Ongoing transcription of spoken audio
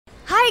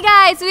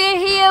Hi guys, we're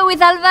here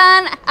with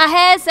Alvan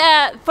Ahez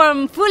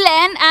from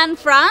Fulenn and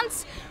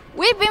France.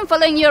 We've been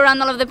following you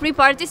around all of the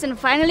pre-parties and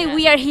finally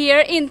we are here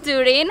in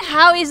Turin.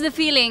 How is the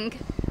feeling?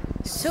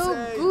 So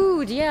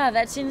good, yeah,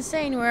 that's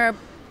insane. We're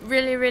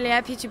really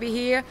happy to be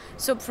here.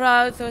 So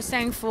proud, so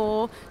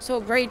thankful,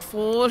 so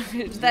grateful.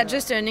 That's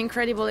just an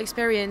incredible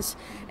experience.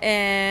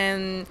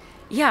 And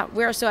yeah,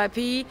 we're so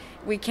happy.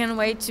 We can't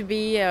wait to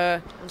be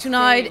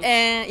tonight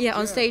and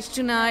on stage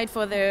tonight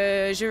for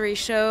the jury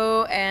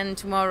show and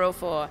tomorrow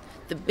for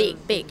the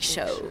big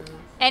show.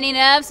 Any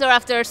nerves, or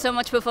after so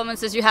much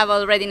performances you have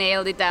already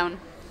nailed it down?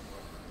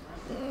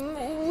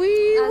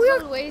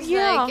 As always,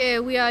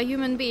 we are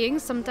human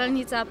beings.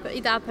 Sometimes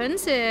it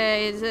happens.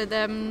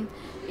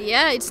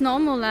 Yeah, it's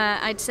normal,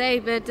 I'd say,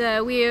 but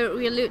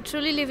we're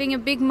truly living a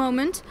big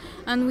moment,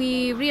 and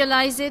we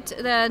realize it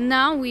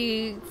now.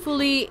 We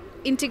fully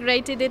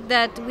integrated it,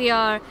 that we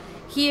are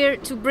here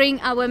to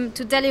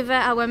to deliver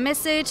our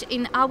message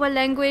in our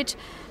language,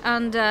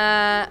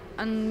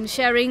 and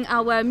sharing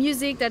our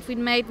music that we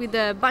made with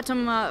the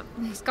bottom,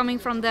 coming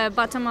from the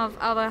bottom of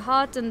our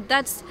heart, and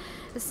that's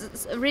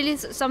really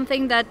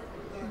something that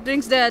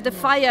brings the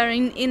fire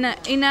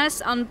in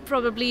us, and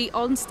probably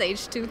on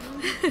stage too.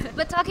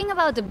 But talking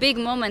about the big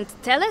moment,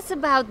 tell us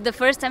about the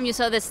first time you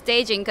saw the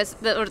staging,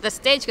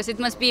 because it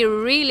must be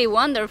really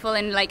wonderful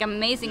and like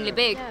amazingly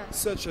big. Yeah.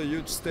 Such a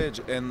huge stage,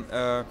 and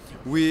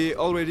we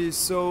already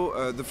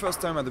saw the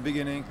first time at the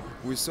beginning.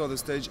 We saw the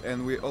stage,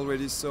 and we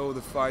already saw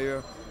the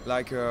fire,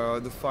 like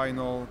the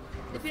final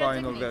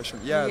version.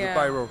 Yeah, the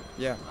pyro.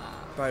 Yeah.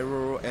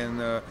 Pyro and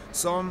the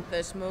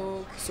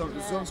smoke,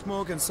 some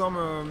smoke and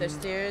some the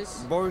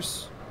stairs.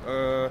 boys.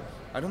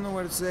 I don't know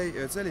what to say.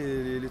 Tu sais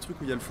les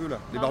trucs où il y a le feu là,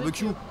 les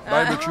barbecues.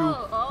 Barbecue.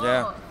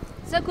 Yeah.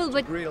 So cool,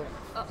 but Grill.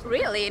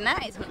 Really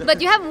nice.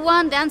 But you have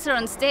one dancer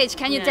on stage.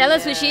 Can you tell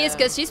us who she is?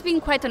 Because she's been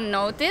quite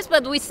unnoticed,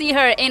 but we see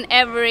her in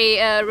every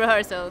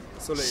rehearsal.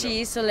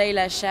 She's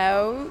Soleila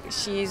Shao.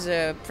 She's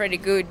a pretty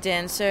good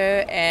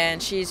dancer,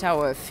 and she's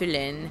our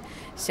Fulenn.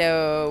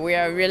 So we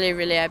are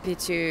really happy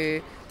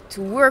to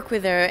work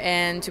with her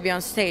and to be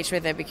on stage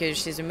with her, because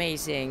she's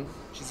amazing.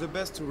 She's the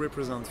best to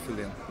represent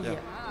Fulenn. Yeah.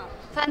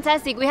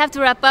 Fantastic. We have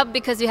to wrap up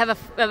because you have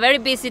a very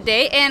busy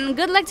day, and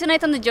good luck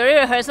tonight on the jury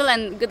rehearsal,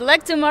 and good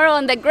luck tomorrow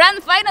on the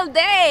grand final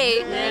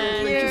day.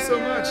 Thank you so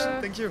much.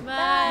 Thank you.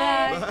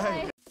 Bye.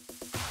 Bye.